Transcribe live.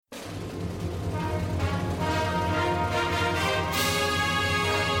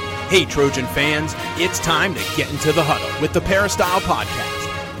Hey, Trojan fans, it's time to get into the huddle with the Peristyle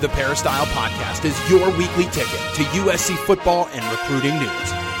Podcast. The Peristyle Podcast is your weekly ticket to USC football and recruiting news.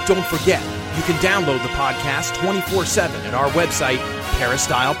 Don't forget, you can download the podcast 24/7 at our website,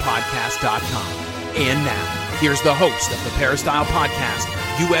 peristylepodcast.com. And now, here's the host of the Peristyle Podcast,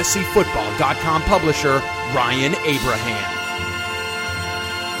 USCFootball.com publisher, Ryan Abraham.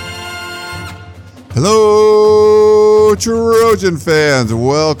 Hello, Trojan fans.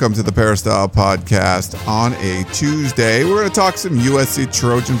 Welcome to the Peristyle Podcast on a Tuesday. We're going to talk some USC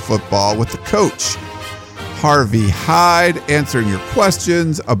Trojan football with the coach, Harvey Hyde, answering your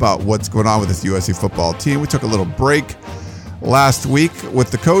questions about what's going on with this USC football team. We took a little break last week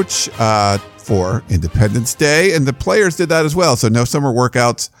with the coach for Independence Day, and the players did that as well. So no summer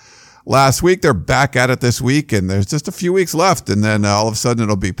workouts last week. They're back at it this week, and there's just a few weeks left. And then all of a sudden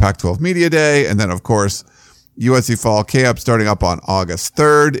it'll be Pac-12 Media Day. And then, of course, USC Fall Camp starting up on August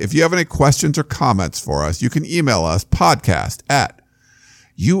 3rd. If you have any questions or comments for us, you can email us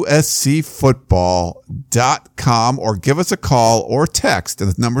podcast@uscfootball.com or give us a call or text.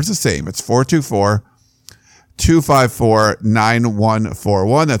 And the number's the same. It's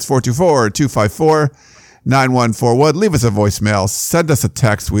 424-254-9141. That's 424-254-9141. Leave us a voicemail. Send us a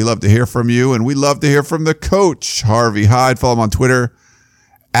text. We love to hear from you, and we love to hear from the coach, Harvey Hyde. Follow him on Twitter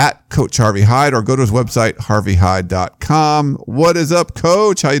at Coach Harvey Hyde, or go to his website, harveyhyde.com. What is up,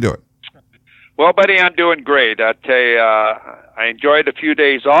 Coach? How you doing? Well, buddy, I'm doing great. I tell you, I enjoyed a few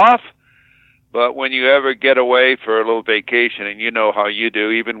days off, but when you ever get away for a little vacation, and you know how you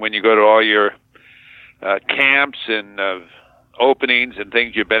do, even when you go to all your camps and openings and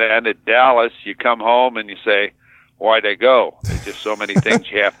things you've been at Dallas, you come home and you say, why'd I go? There's just so many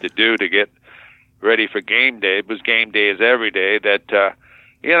things you have to do to get ready for game day. It was game day is every day that,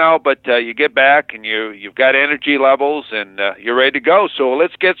 but you get back and you've got energy levels and you're ready to go. So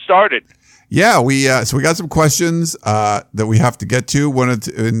let's get started. Yeah, we got some questions that we have to get to.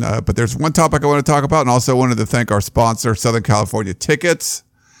 But there's one topic I want to talk about, and also wanted to thank our sponsor, Southern California Tickets.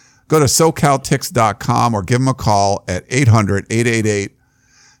 Go to SoCalTix.com or give them a call at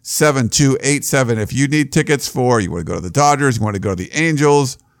 800-888-7287. If you need tickets you want to go to the Dodgers, you want to go to the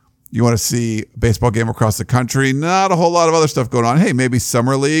Angels, you want to see a baseball game across the country, not a whole lot of other stuff going on. Hey, maybe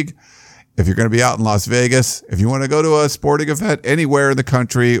Summer League, if you're going to be out in Las Vegas, if you want to go to a sporting event anywhere in the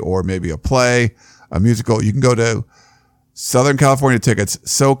country, or maybe a play, a musical, you can go to Southern California Tickets,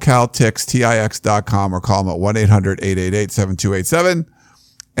 SoCalTix.com, or call them at 1-800-888-7287.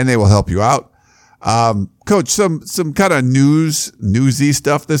 And they will help you out. Coach, some kind of newsy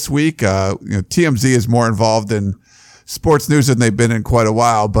stuff this week. TMZ is more involved in sports news than they've been in quite a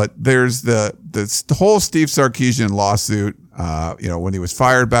while, but there's the whole Steve Sarkisian lawsuit. When he was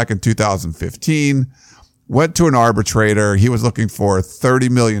fired back in 2015, went to an arbitrator. He was looking for $30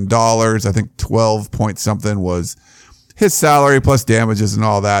 million. I think 12 point something was his salary plus damages and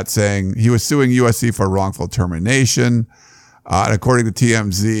all that, saying he was suing USC for wrongful termination. And according to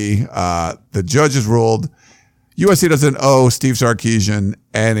TMZ, the judges ruled USC doesn't owe Steve Sarkisian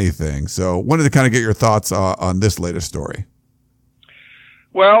anything. So wanted to kind of get your thoughts on this latest story.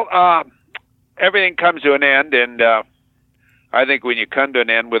 Well, everything comes to an end, and I think when you come to an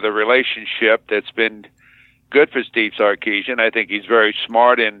end with a relationship that's been good for Steve Sarkisian, I think he's very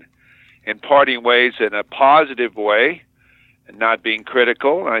smart in parting ways in a positive way and not being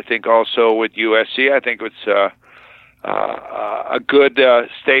critical. And I think also with USC, I think it's a good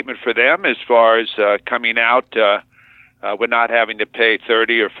statement for them as far as coming out with not having to pay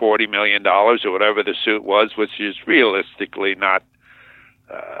 $30 or $40 million or whatever the suit was, which is realistically not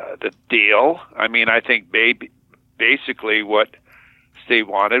the deal. I mean, I think basically what Steve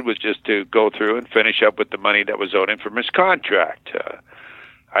wanted was just to go through and finish up with the money that was owed him from his contract.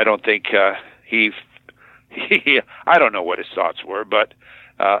 I don't think I don't know what his thoughts were, but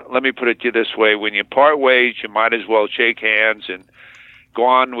let me put it to you this way. When you part ways, you might as well shake hands and go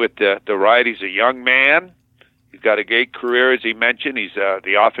on with the ride. He's a young man. He's got a great career, as he mentioned. He's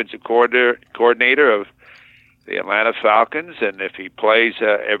the offensive coordinator of the Atlanta Falcons, and if he plays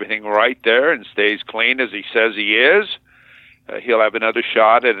everything right there and stays clean as he says he is, he'll have another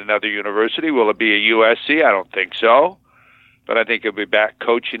shot at another university. Will it be a USC? I don't think so. But I think he'll be back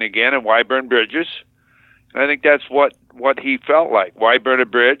coaching again in Wyburn Bridges. And I think that's what he felt like. Why burn a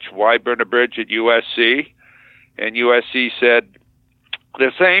bridge? Why burn a bridge at USC? And USC said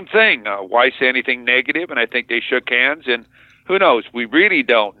the same thing. Why say anything negative? And I think they shook hands. And who knows? We really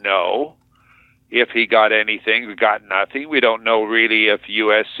don't know if he got anything. We got nothing. We don't know really if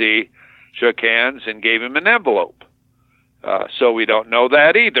USC shook hands and gave him an envelope. So we don't know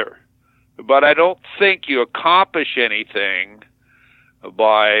that either. But I don't think you accomplish anything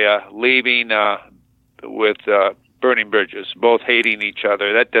by leaving with burning bridges, both hating each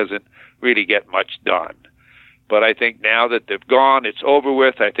other. That doesn't really get much done. But I think now that they've gone, it's over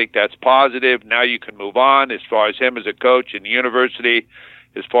with. I think that's positive. Now you can move on as far as him as a coach in the university,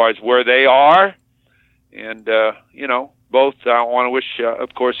 as far as where they are. And, both I want to wish,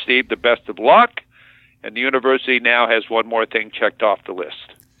 of course, Steve the best of luck. And the university now has one more thing checked off the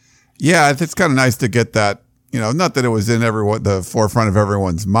list. Yeah, it's kind of nice to get that, not that it was in the forefront of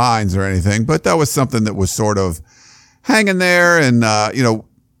everyone's minds or anything, but that was something that was sort of hanging there. And,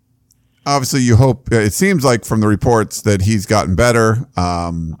 obviously you hope, it seems like from the reports that he's gotten better.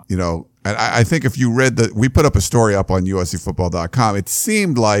 And I think if you read we put up a story up on USCfootball.com. It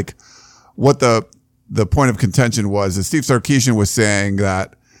seemed like what the point of contention was that Steve Sarkisian was saying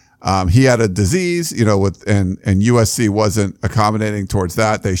that, he had a disease, and USC wasn't accommodating towards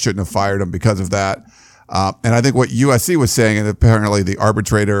that. They shouldn't have fired him because of that. And I think what USC was saying, and apparently the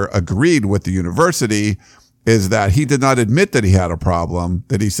arbitrator agreed with the university, is that he did not admit that he had a problem,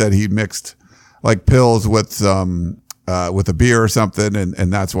 that he said he mixed like pills with a beer or something.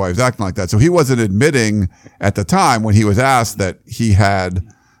 And that's why he was acting like that. So he wasn't admitting at the time when he was asked that he had,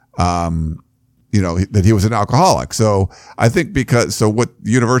 that he was an alcoholic. So I think what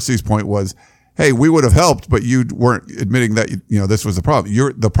the university's point was, hey, we would have helped, but you weren't admitting that, this was the problem.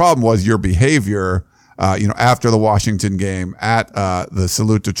 The problem was your behavior, after the Washington game at, the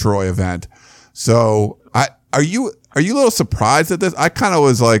Salute to Troy event. So are you a little surprised at this? I kind of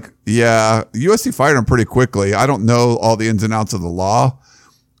was like, yeah, USC fired him pretty quickly. I don't know all the ins and outs of the law,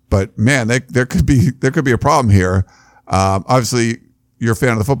 but man, there could be a problem here. Obviously you're a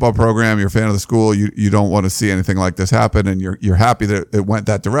fan of the football program, you're a fan of the school. You don't want to see anything like this happen, and you're happy that it went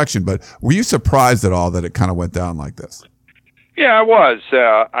that direction. But were you surprised at all that it kind of went down like this? Yeah, I was.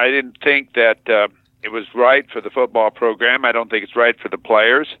 I didn't think that it was right for the football program. I don't think it's right for the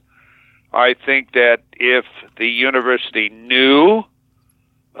players. I think that if the university knew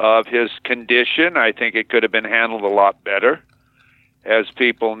of his condition, I think it could have been handled a lot better. As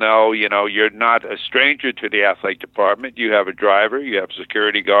people know, you're not a stranger to the athletic department. You have a driver, you have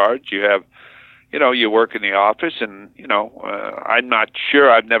security guards, you have, you work in the office, and, I'm not sure.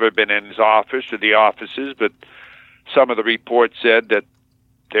 I've never been in his office or the offices, but some of the reports said that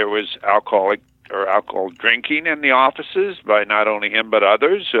there was alcohol drinking in the offices by not only him but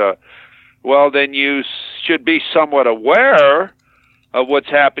others. Well, then you should be somewhat aware of what's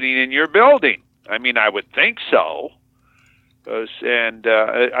happening in your building. I mean, I would think so. And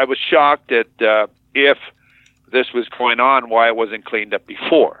I was shocked that if this was going on, why it wasn't cleaned up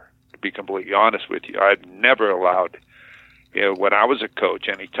before, to be completely honest with you. I've never allowed, when I was a coach,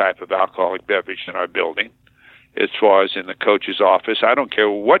 any type of alcoholic beverage in our building. As far as in the coach's office, I don't care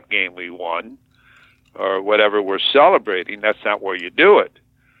what game we won or whatever we're celebrating, that's not where you do it.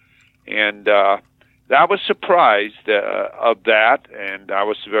 And I was surprised of that, and I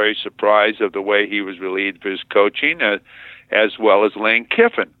was very surprised of the way he was relieved for his coaching, as well as Lane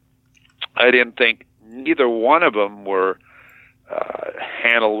Kiffin. I didn't think neither one of them were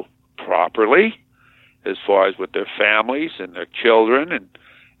handled properly as far as with their families and their children and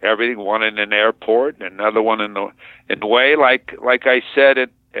everything. One in an airport and another one in the way. Like I said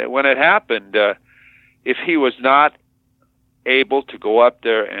when it happened, if he was not able to go up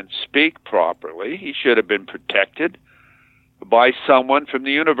there and speak properly, he should have been protected by someone from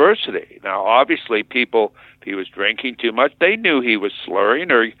the university. Now, obviously, people, if he was drinking too much, they knew he was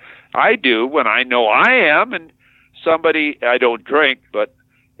slurring, or I do when I know I am, and somebody, I don't drink, but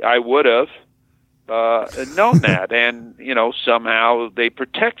I would have known that. And, somehow they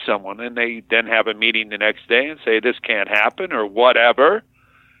protect someone, and they then have a meeting the next day and say, this can't happen, or whatever,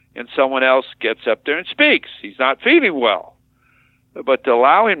 and someone else gets up there and speaks. He's not feeling well. But to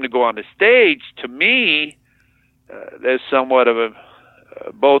allow him to go on the stage, to me, there's somewhat of a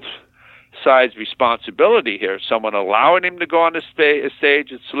both sides' responsibility here. Someone allowing him to go on the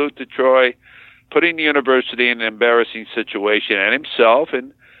stage and Salute to Troy, putting the university in an embarrassing situation, and himself,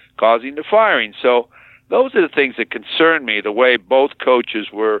 and causing the firing. So those are the things that concern me, the way both coaches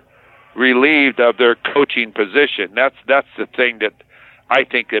were relieved of their coaching position. That's the thing that I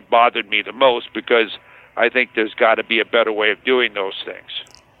think that bothered me the most, because I think there's got to be a better way of doing those things.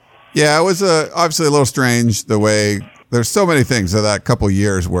 Yeah, it was obviously a little strange the way there's so many things of that couple of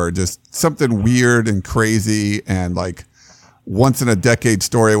years where just something weird and crazy and like once in a decade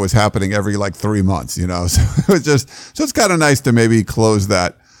story was happening every like 3 months, So it was so it's kind of nice to maybe close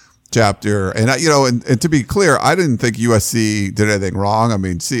that chapter. And and to be clear, I didn't think USC did anything wrong. I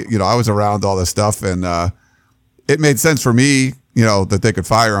mean, I was around all this stuff, and it made sense for me, that they could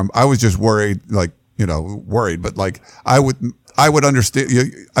fire him. I was just worried, but like I would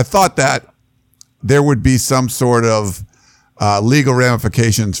understand. I thought that there would be some sort of legal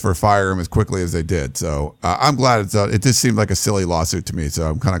ramifications for firing him as quickly as they did. So I'm glad it's it just seemed like a silly lawsuit to me. So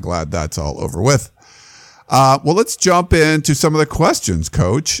I'm kind of glad that's all over with. Well, let's jump into some of the questions,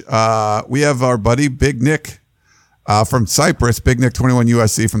 Coach. We have our buddy Big Nick from Cyprus, Big Nick 21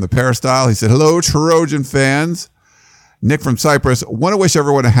 USC from the Peristyle. He said, hello, Trojan fans. Nick from Cyprus, want to wish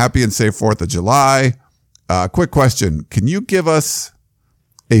everyone a happy and safe 4th of July. Quick question. Can you give us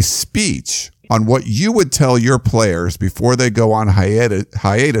a speech on what you would tell your players before they go on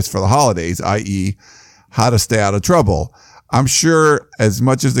hiatus for the holidays, i.e. how to stay out of trouble? I'm sure as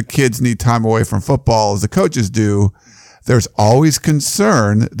much as the kids need time away from football as the coaches do, there's always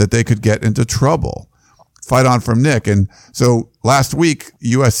concern that they could get into trouble. Fight on from Nick. And so last week,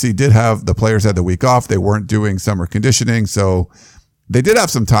 USC did have the players had the week off. They weren't doing summer conditioning. So they did have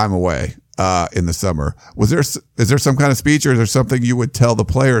some time away in the summer. Is there some kind of speech or is there something you would tell the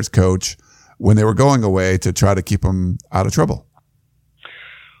players, Coach, when they were going away to try to keep them out of trouble?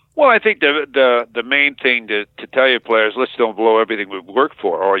 Well, I think the main thing to tell your players, let's don't blow everything we've worked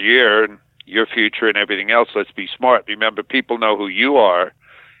for all year and your future and everything else. Let's be smart. Remember, people know who you are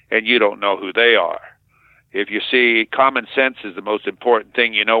and you don't know who they are. If you see, common sense is the most important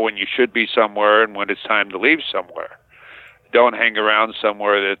thing. You know when you should be somewhere and when it's time to leave somewhere. Don't hang around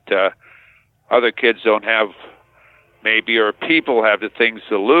somewhere that other kids don't have maybe, or people have the things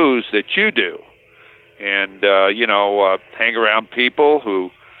to lose that you do. And, hang around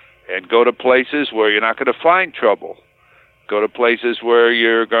people and go to places where you're not going to find trouble. Go to places where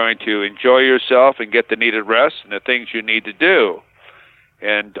you're going to enjoy yourself and get the needed rest and the things you need to do.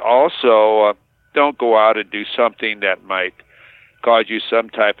 And also, don't go out and do something that might cause you some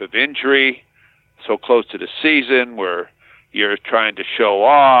type of injury so close to the season where you're trying to show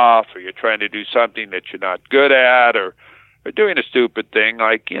off or you're trying to do something that you're not good at or doing a stupid thing.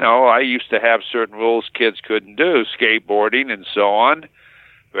 Like, I used to have certain rules kids couldn't do, skateboarding and so on.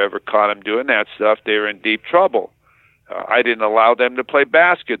 Whoever caught them doing that stuff, they were in deep trouble. I didn't allow them to play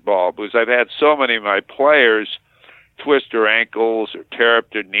basketball because I've had so many of my players twist their ankles or tear up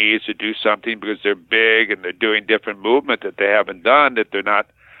their knees or do something because they're big and they're doing different movement that they haven't done, that they're not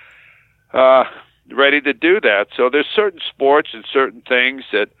ready to do that. So there's certain sports and certain things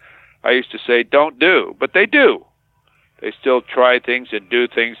that I used to say don't do, but they do. They still try things and do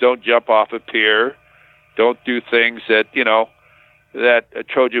things. Don't jump off a pier. Don't do things that, that a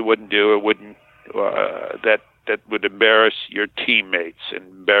Trojan wouldn't do. It wouldn't, that would embarrass your teammates and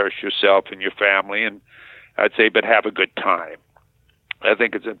embarrass yourself and your family. And I'd say, but have a good time. I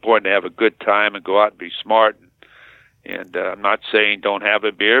think it's important to have a good time and go out and be smart. And I'm not saying don't have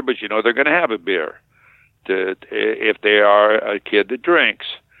a beer, but they're going to have a beer if they are a kid that drinks.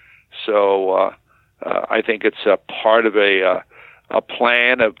 So I think it's a part of a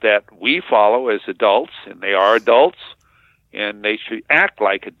plan of that we follow as adults, and they are adults, and they should act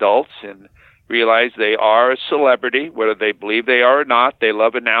like adults and realize they are a celebrity, whether they believe they are or not. They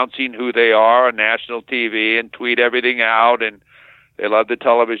love announcing who they are on national TV and tweet everything out, and they love the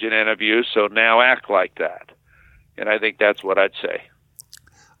television interviews, so now act like that. And I think that's what I'd say.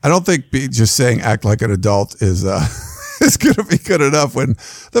 I don't think just saying act like an adult is is going to be good enough when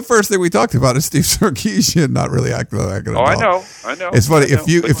the first thing we talked about is Steve Sarkisian not really acting like an adult. I know. It's funny.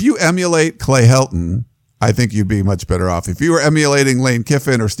 If you emulate Clay Helton, I think you'd be much better off. If you were emulating Lane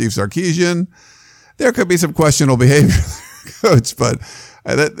Kiffin or Steve Sarkisian, there could be some questionable behavior, Coach. But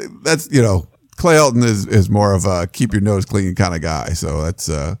that's Clay Helton is more of a keep your nose clean kind of guy. So that's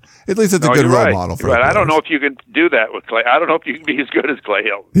at least it's a good role model for. Right. I don't know if you can do that with Clay. I don't know if you can be as good as Clay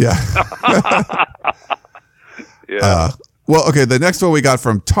Helton. Yeah. Yeah. Well, okay. The next one we got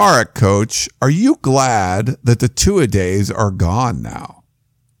from Tarek, Coach. Are you glad that the two-a-days are gone now?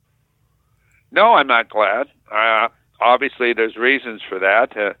 No, I'm not glad. Obviously, there's reasons for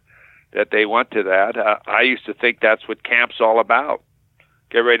that, that they went to that. I used to think that's what camp's all about.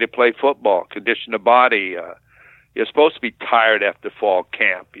 Get ready to play football, condition the body. You're supposed to be tired after fall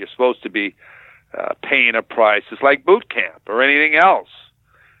camp. You're supposed to be paying a price. It's like boot camp or anything else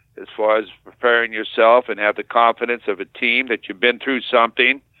as far as preparing yourself and have the confidence of a team that you've been through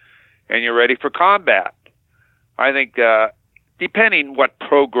something and you're ready for combat. I think depending what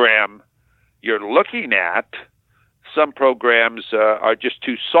program you're looking at, some programs are just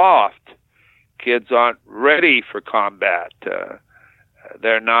too soft. Kids aren't ready for combat.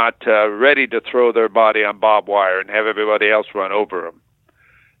 They're not ready to throw their body on barbed wire and have everybody else run over them.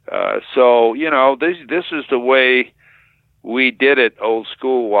 So, this is the way we did it old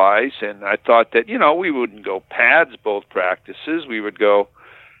school-wise, and I thought that, we wouldn't go pads both practices. We would go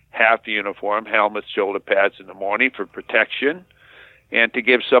half uniform, helmets, shoulder pads in the morning for protection, and to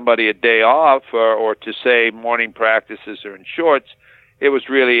give somebody a day off or to say morning practices are in shorts, it was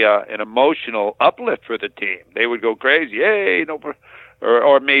really an emotional uplift for the team. They would go crazy, yay,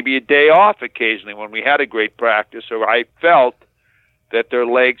 or maybe a day off occasionally when we had a great practice, or I felt that their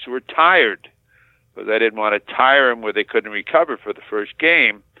legs were tired because I didn't want to tire them where they couldn't recover for the first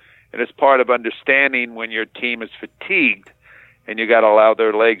game. And it's part of understanding when your team is fatigued and you got to allow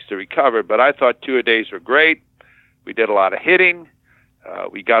their legs to recover. But I thought 2-a-days were great. We did a lot of hitting.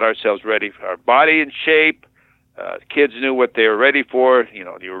 We got ourselves ready, our body in shape. The kids knew what they were ready for. You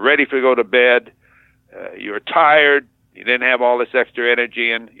were ready to go to bed. You were tired. You didn't have all this extra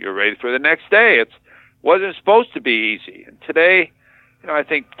energy, and you're ready for the next day. It wasn't supposed to be easy. And today, I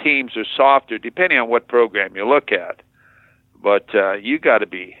think teams are softer, depending on what program you look at. But you got to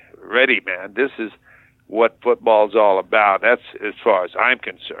be ready, man. This is what football's all about. That's as far as I'm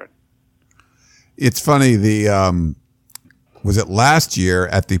concerned. It's funny, was it last year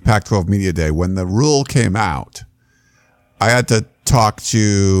at the Pac-12 Media Day when the rule came out? I had to talk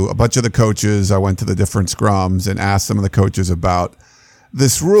to a bunch of the coaches. I went to the different scrums and asked some of the coaches about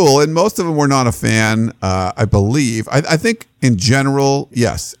this rule, and most of them were not a fan, I believe. I think in general,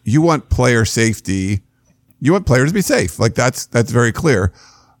 yes, you want player safety. You want players to be safe. Like that's very clear.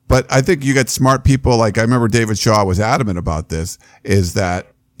 But I think you get smart people. Like I remember David Shaw was adamant about this, is that,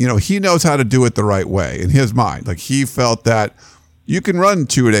 he knows how to do it the right way in his mind. Like he felt that you can run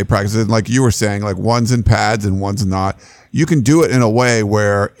 2-a-day practices. And like you were saying, like one's in pads and one's not. You can do it in a way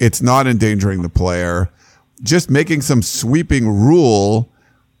where it's not endangering the player. Just making some sweeping rule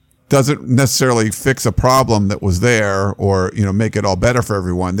doesn't necessarily fix a problem that was there or, make it all better for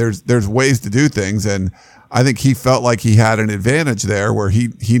everyone. There's ways to do things. And I think he felt like he had an advantage there where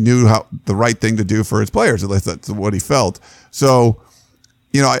he knew how the right thing to do for his players. At least that's what he felt. So,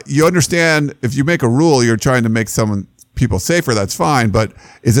 you understand if you make a rule, you're trying to make people safer. That's fine. But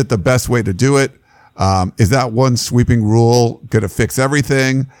is it the best way to do it? Is that one sweeping rule going to fix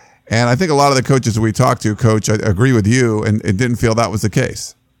everything? And I think a lot of the coaches we talked to, Coach, I agree with you and didn't feel that was the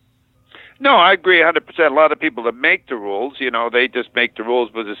case. No, I agree 100%. A lot of people that make the rules, they just make the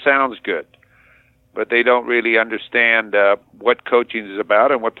rules because it sounds good. But they don't really understand what coaching is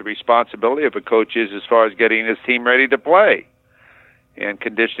about and what the responsibility of a coach is as far as getting his team ready to play and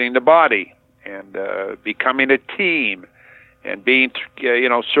conditioning the body and becoming a team and being,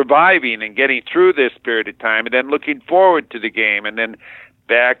 surviving and getting through this period of time and then looking forward to the game and then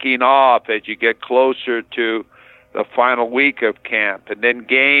backing off as you get closer to the final week of camp and then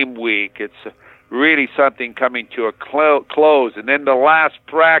game week. It's really something coming to a close. And then the last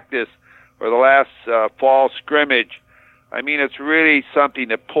practice or the last fall scrimmage. I mean, it's really something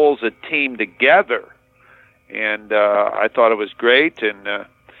that pulls a team together. And I thought it was great. And I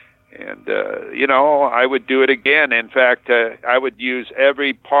would do it again. In fact, I would use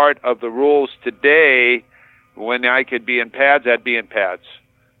every part of the rules today. When I could be in pads, I'd be in pads.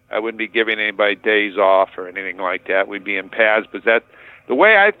 I wouldn't be giving anybody days off or anything like that. We'd be in pads. But the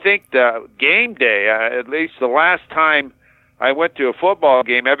way I think the game day, at least the last time I went to a football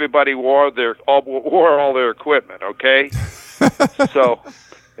game, everybody wore all their equipment, okay? So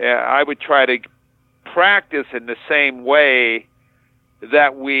I would try to practice in the same way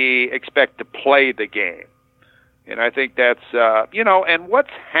that we expect to play the game. And I think that's, and what's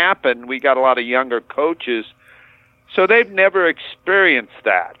happened, we got a lot of younger coaches, so they've never experienced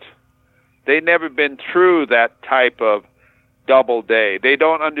that. They've never been through that type of double day. They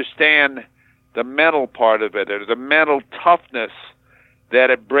don't understand the mental part of it or the mental toughness that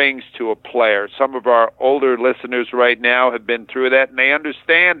it brings to a player. Some of our older listeners right now have been through that, and they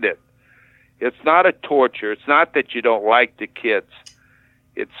understand it. It's not a torture. It's not that you don't like the kids.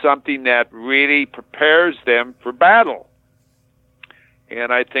 It's something that really prepares them for battle.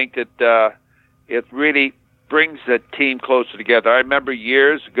 And I think that it really brings the team closer together. I remember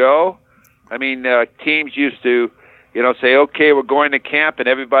years ago, teams used to, say, okay, we're going to camp, and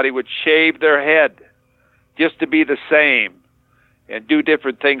everybody would shave their head just to be the same and do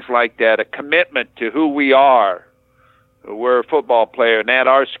different things like that, a commitment to who we are. We're a football player, and at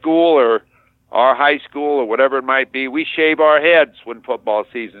our school or our high school or whatever it might be, we shave our heads when football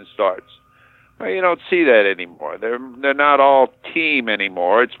season starts. Well, you don't see that anymore. They're not all team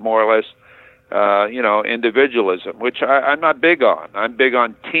anymore. It's more or less, individualism, which I'm not big on. I'm big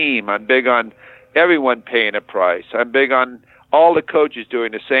on team. I'm big on everyone paying a price. I'm big on all the coaches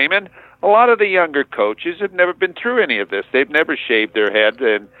doing the same. And a lot of the younger coaches have never been through any of this. They've never shaved their head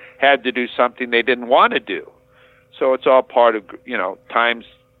and had to do something they didn't want to do. So it's all part of, times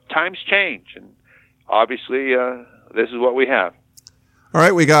change. And obviously, this is what we have. All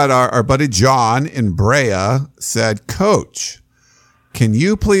right, we got our buddy John in Brea said, Coach, can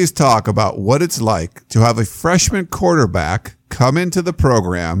you please talk about what it's like to have a freshman quarterback come into the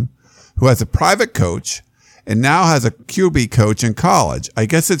program who has a private coach and now has a QB coach in college? I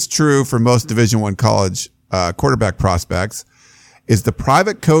guess it's true for most Division I college quarterback prospects. Is the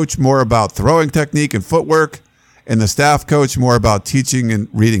private coach more about throwing technique and footwork, and the staff coach more about teaching and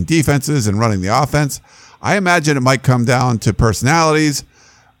reading defenses and running the offense? I imagine it might come down to personalities,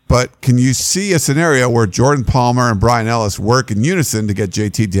 but can you see a scenario where Jordan Palmer and Brian Ellis work in unison to get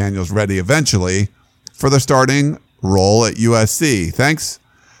JT Daniels ready eventually for the starting role at USC? Thanks.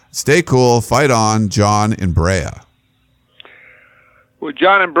 Stay cool. Fight on, John in Brea. Well,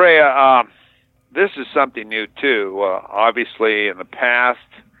 John in Brea, this is something new, too. Obviously, in the past,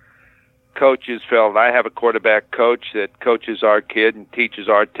 coaches felt, I have a quarterback coach that coaches our kid and teaches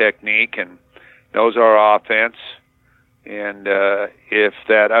our technique and knows our offense. And if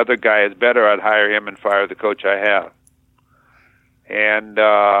that other guy is better, I'd hire him and fire the coach I have. And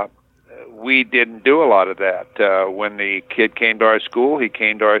we didn't do a lot of that. When the kid came to our school, he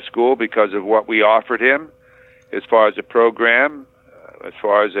came to our school because of what we offered him as far as a program, as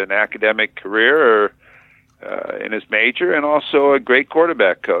far as an academic career or in his major, and also a great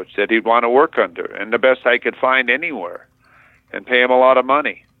quarterback coach that he'd want to work under, and the best I could find anywhere, and pay him a lot of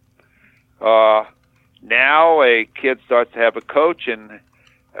money. Now a kid starts to have a coach, and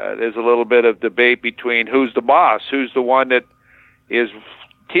there's a little bit of debate between who's the boss, who's the one that is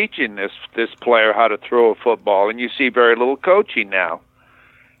teaching this player how to throw a football. And you see very little coaching now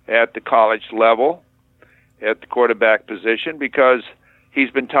at the college level at the quarterback position because he's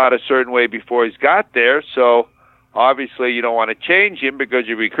been taught a certain way before he's got there. So obviously you don't want to change him because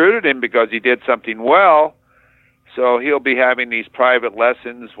you recruited him because he did something well. So he'll be having these private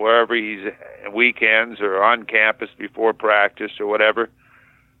lessons wherever he's weekends or on campus before practice or whatever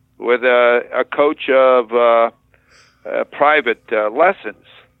with a coach of private lessons.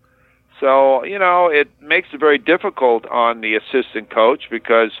 So, it makes it very difficult on the assistant coach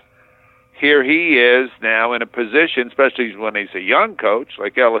because here he is now in a position, especially when he's a young coach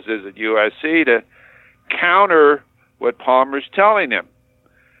like Ellis is at USC, to counter what Palmer's telling him.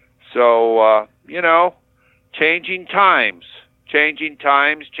 So, changing times, changing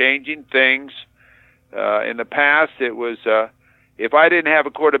things. In the past, it was if I didn't have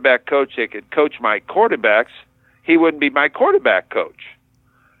a quarterback coach that could coach my quarterbacks, he wouldn't be my quarterback coach.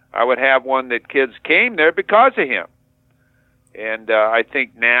 I would have one that kids came there because of him. And I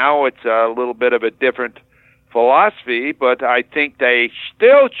think now it's a little bit of a different philosophy, but I think they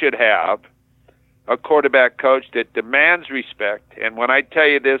still should have a quarterback coach that demands respect. And when I tell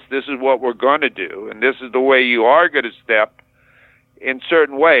you this is what we're going to do, and this is the way you are going to step in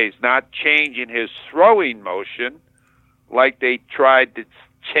certain ways, not changing his throwing motion like they tried to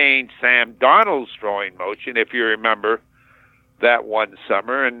change Sam Darnold's throwing motion, if you remember that one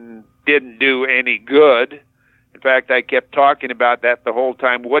summer, and didn't do any good. In fact, I kept talking about that the whole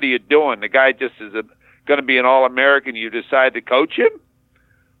time. What are you doing? The guy just is going to be an All-American. You decide to coach him?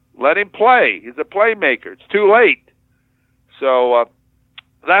 Let him play. He's a playmaker. It's too late. So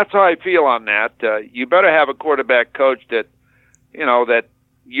that's how I feel on that. You better have a quarterback coach that, that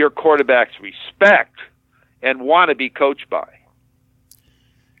your quarterbacks respect and want to be coached by.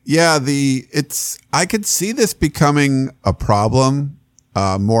 Yeah, I could see this becoming a problem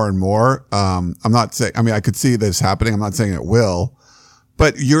more and more. I'm not saying, I could see this happening. I'm not saying it will,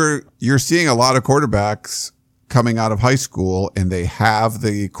 but you're seeing a lot of quarterbacks coming out of high school and they have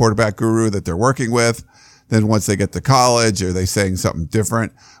the quarterback guru that they're working with. Then once they get to college, are they saying something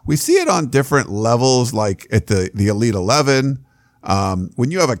different? We see it on different levels, like at the Elite 11.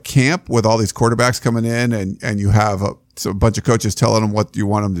 When you have a camp with all these quarterbacks coming in and you have a bunch of coaches telling them what you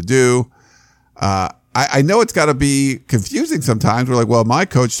want them to do. I know it's got to be confusing sometimes. We're like, well, my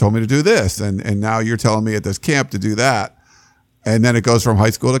coach told me to do this. And now you're telling me at this camp to do that. And then it goes from high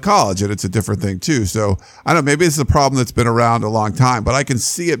school to college and it's a different thing too. So I don't know, maybe it's a problem that's been around a long time, but I can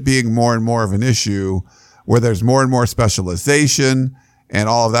see it being more and more of an issue where there's more and more specialization and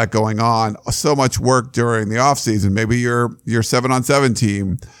all of that going on. So much work during the off season. Maybe your 7-on-7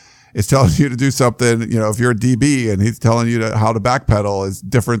 team is telling you to do something, if you're a DB and he's telling you how to backpedal is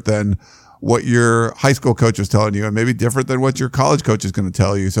different than what your high school coach was telling you and maybe different than what your college coach is going to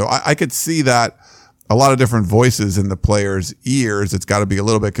tell you. So I could see that a lot of different voices in the players' ears. It's got to be a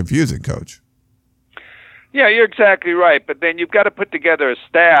little bit confusing, Coach. Yeah, you're exactly right. But then you've got to put together a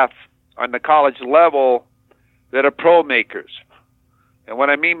staff on the college level that are pro makers. And what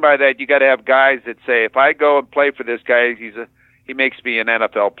I mean by that, you got to have guys that say, if I go and play for this guy, he makes me an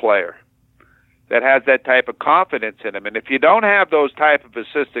NFL player. that has that type of confidence in him. And if you don't have those type of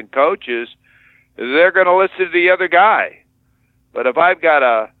assistant coaches, they're going to listen to the other guy. But if I've got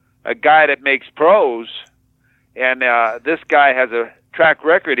a guy that makes pros, and this guy has a track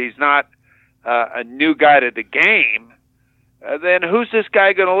record, he's not a new guy to the game, then who's this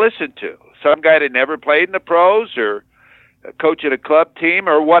guy going to listen to? Some guy that never played in the pros, or a coach at a club team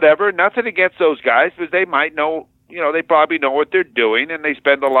or whatever? Nothing against those guys, because they might know, they probably know what they're doing, and they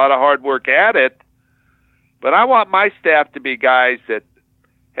spend a lot of hard work at it. But I want my staff to be guys that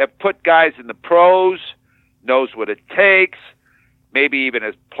have put guys in the pros, knows what it takes, maybe even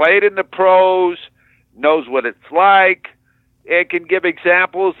has played in the pros, knows what it's like, and can give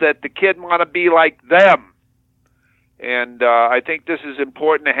examples that the kid want to be like them. And I think this is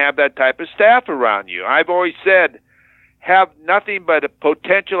important to have that type of staff around you. I've always said, have nothing but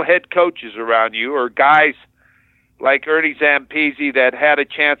potential head coaches around you, or guys like Ernie Zampese that had a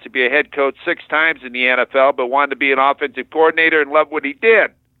chance to be a head coach 6 times in the NFL but wanted to be an offensive coordinator and loved what he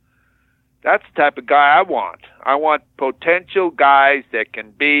did. That's the type of guy I want. I want potential guys that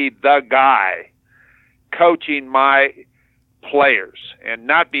can be the guy coaching my players and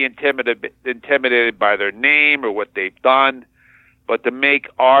not be intimidated by their name or what they've done, but to make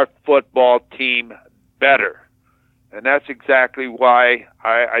our football team better. And that's exactly why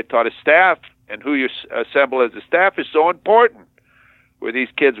I thought a staff and who you assemble as a staff is so important, where these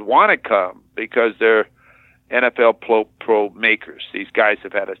kids want to come because they're NFL pro makers. These guys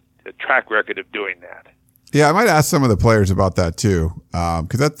have had a track record of doing that. Yeah, I might ask some of the players about that too,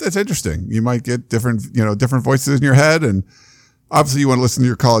 because that's interesting. You might get different voices in your head, and obviously you want to listen to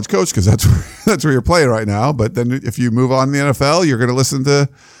your college coach because that's where you're playing right now. But then if you move on to the NFL, you're going to listen to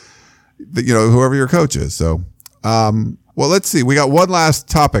whoever your coach is. So. Well, let's see. We got one last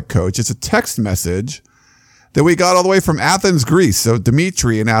topic, Coach. It's a text message that we got all the way from Athens, Greece. So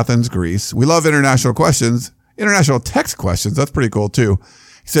Dimitri in Athens, Greece. We love international text questions. That's pretty cool too.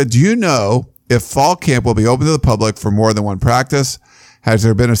 He said, do you know if fall camp will be open to the public for more than one practice? Has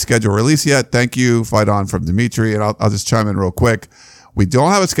there been a schedule release yet? Thank you. Fight on from Dimitri. And I'll just chime in real quick. We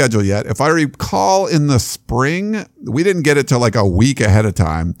don't have a schedule yet. If I recall, in the spring, we didn't get it till like a week ahead of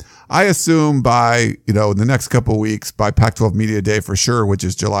time. I assume by, in the next couple of weeks, by Pac-12 Media Day for sure, which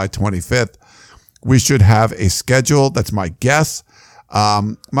is July 25th, we should have a schedule. That's my guess.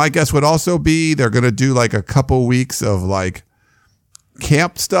 My guess would also be they're going to do like a couple weeks of like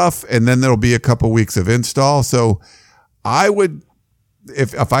camp stuff, and then there'll be a couple weeks of install. So I would,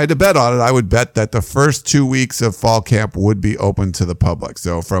 if I had to bet on it, I would bet that the first 2 weeks of fall camp would be open to the public.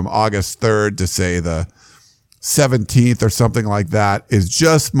 So from August 3rd to say the 17th or something like that is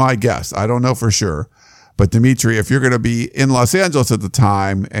just my guess. I don't know for sure. But Dimitri, if you're going to be in Los Angeles at the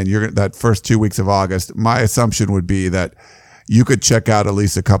time and you're that first 2 weeks of August, my assumption would be that you could check out at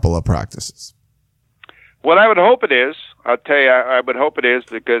least a couple of practices. Well, I would hope it is. I'll tell you, I would hope it is,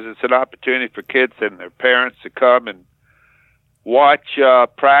 because it's an opportunity for kids and their parents to come and watch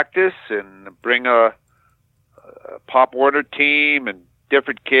practice and bring a Pop Warner team and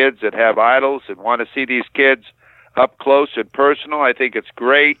different kids that have idols and want to see these kids up close and personal. I think it's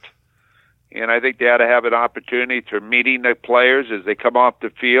great, and I think they ought to have an opportunity for meeting the players as they come off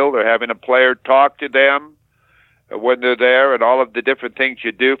the field, or having a player talk to them when they're there, and all of the different things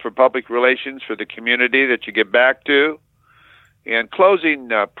you do for public relations for the community that you get back to. And closing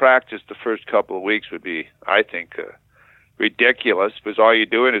practice the first couple of weeks would be, I think, ridiculous, because all you're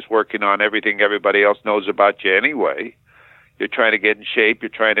doing is working on everything everybody else knows about you anyway. You're trying to get in shape. You're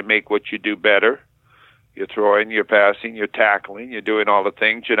trying to make what you do better. You're throwing, you're passing, you're tackling, you're doing all the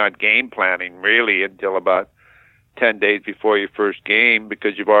things. You're not game planning really until about 10 days before your first game,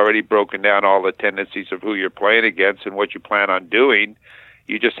 because you've already broken down all the tendencies of who you're playing against and what you plan on doing.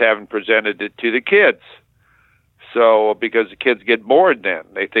 You just haven't presented it to the kids. So, because the kids get bored then.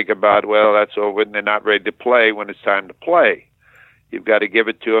 They think about, well, that's over, and they're not ready to play when it's time to play. You've got to give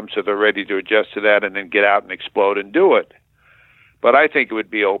it to them so they're ready to adjust to that and then get out and explode and do it. But I think it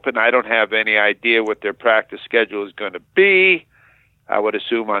would be open. I don't have any idea what their practice schedule is going to be. I would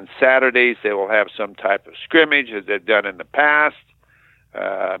assume on Saturdays they will have some type of scrimmage, as they've done in the past.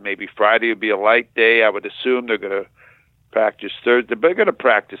 Maybe Friday would be a light day. I would assume they're going to practice Thursday. But they're going to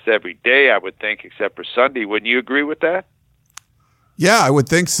practice every day, I would think, except for Sunday. Wouldn't you agree with that? Yeah, I would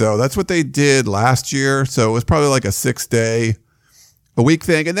think so. That's what they did last year. So it was probably like a 6-day-a-week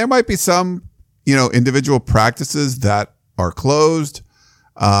thing. And there might be some, individual practices that are closed.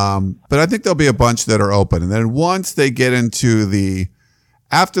 But I think there'll be a bunch that are open. And then once they get into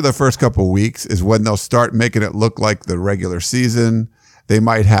after the first couple of weeks is when they'll start making it look like the regular season. They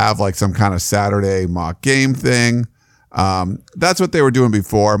might have like some kind of Saturday mock game thing. That's what they were doing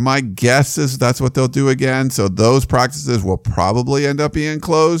before. My guess is that's what they'll do again. So those practices will probably end up being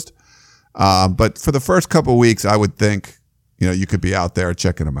closed. But for the first couple of weeks, I would think, you could be out there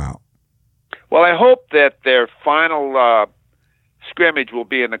checking them out. Well, I hope that their final scrimmage will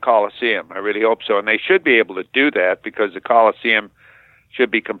be in the Coliseum. I really hope so. And they should be able to do that because the Coliseum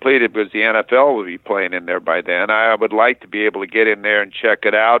should be completed because the NFL will be playing in there by then. I would like to be able to get in there and check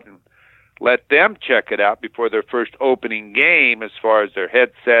it out and let them check it out before their first opening game as far as their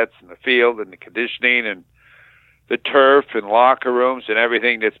headsets and the field and the conditioning and the turf and locker rooms and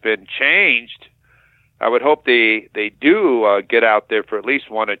everything that's been changed. I would hope they do get out there for at least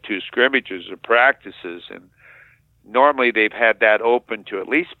one or two scrimmages or practices. And normally they've had that open to at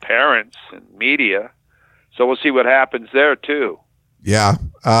least parents and media. So we'll see what happens there too. Yeah.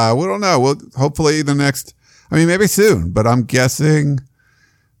 We don't know. Well, hopefully maybe soon, but I'm guessing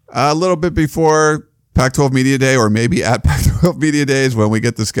a little bit before Pac-12 Media Day or maybe at Pac-12 Media Days when we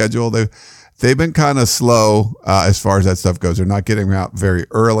get the schedule. They've been kind of slow as far as that stuff goes. They're not getting out very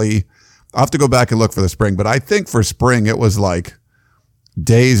early. I'll have to go back and look for the spring, but I think for spring it was like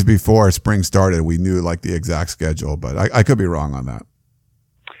days before spring started. We knew like the exact schedule, but I could be wrong on that.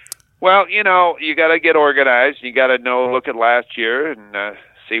 Well, you got to get organized. You got to look at last year and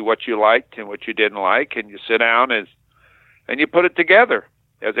see what you liked and what you didn't like, and you sit down and you put it together.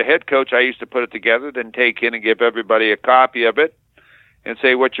 As a head coach, I used to put it together, then take in and give everybody a copy of it and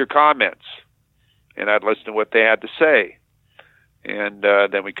say, what's your comments? And I'd listen to what they had to say. And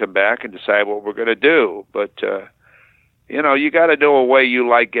then we come back and decide what we're going to do. But, you got to know a way you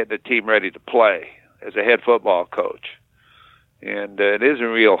like getting a team ready to play as a head football coach. And it isn't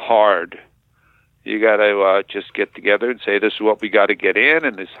real hard. You got to just get together and say, this is what we got to get in,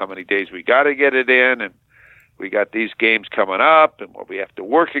 and this is how many days we got to get it in, and we got these games coming up and what we have to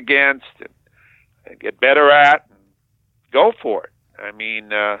work against and get better at and go for it. I mean,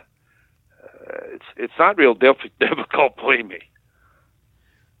 it's not real difficult, believe me.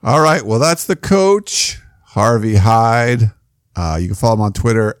 All right. Well, that's the coach, Harvey Hyde. You can follow him on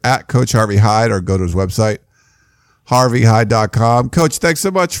Twitter at Coach Harvey Hyde or go to his website, harveyhyde.com. Coach, thanks so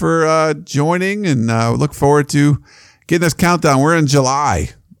much for joining, and we look forward to getting this countdown. We're in July.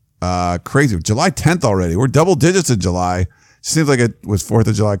 Crazy. July 10th already. We're double digits in July. Seems like it was 4th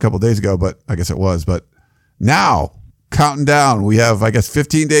of July a couple of days ago, but I guess it was. But now, counting down, we have,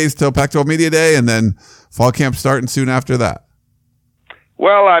 15 days till Pac-12 Media Day, and then fall camp starting soon after that.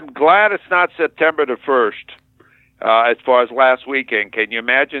 Well, I'm glad it's not September the 1st as far as last weekend. Can you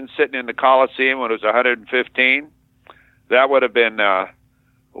imagine sitting in the Coliseum when it was 115? That would have been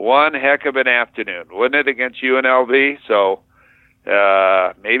one heck of an afternoon, wouldn't it, against UNLV? So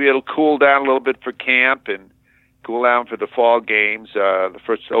maybe it'll cool down a little bit for camp and cool down for the fall games. The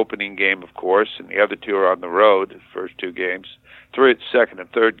first opening game, of course, and the other two are on the road, the first two games, second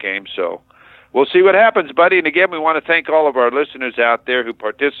and third game. So we'll see what happens, buddy. And again, we want to thank all of our listeners out there who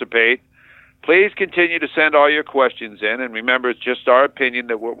participate. Please continue to send all your questions in. And remember, it's just our opinion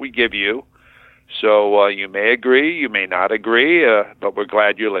that what we give you. So you may agree, you may not agree, but we're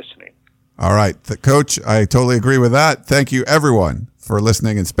glad you're listening. All right. Coach, I totally agree with that. Thank you, everyone, for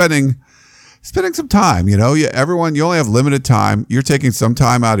listening and spending some time. Everyone, you only have limited time. You're taking some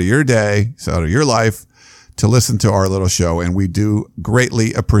time out of your day, out of your life, to listen to our little show, and we do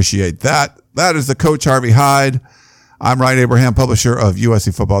greatly appreciate that. That is the Coach Harvey Hyde. I'm Ryan Abraham, publisher of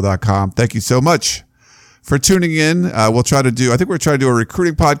USCFootball.com. Thank you so much for tuning in. We're trying to do a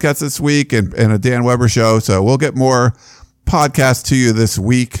recruiting podcast this week and a Dan Weber show. So we'll get more podcasts to you this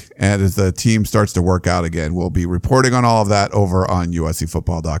week. And as the team starts to work out again, we'll be reporting on all of that over on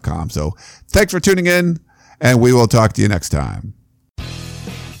USCFootball.com. So thanks for tuning in, and we will talk to you next time.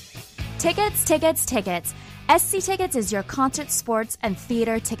 Tickets. SC Tickets is your concert, sports, and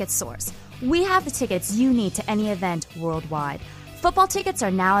theater ticket source. We have the tickets you need to any event worldwide. Football tickets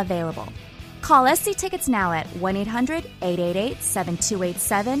are now available. Call SC Tickets now at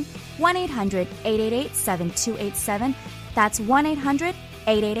 1-800-888-7287, 1-800-888-7287. That's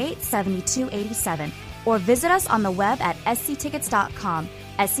 1-800-888-7287. Or visit us on the web at sctickets.com.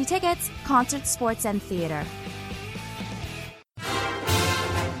 SC Tickets, concert, sports, and theater.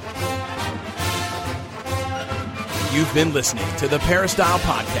 You've been listening to the Peristyle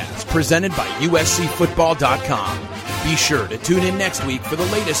Podcast, presented by USCFootball.com. Be sure to tune in next week for the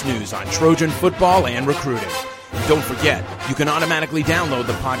latest news on Trojan football and recruiting. And don't forget, you can automatically download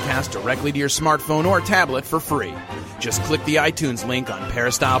the podcast directly to your smartphone or tablet for free. Just click the iTunes link on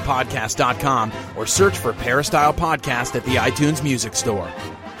peristylepodcast.com or search for Peristyle Podcast at the iTunes Music Store.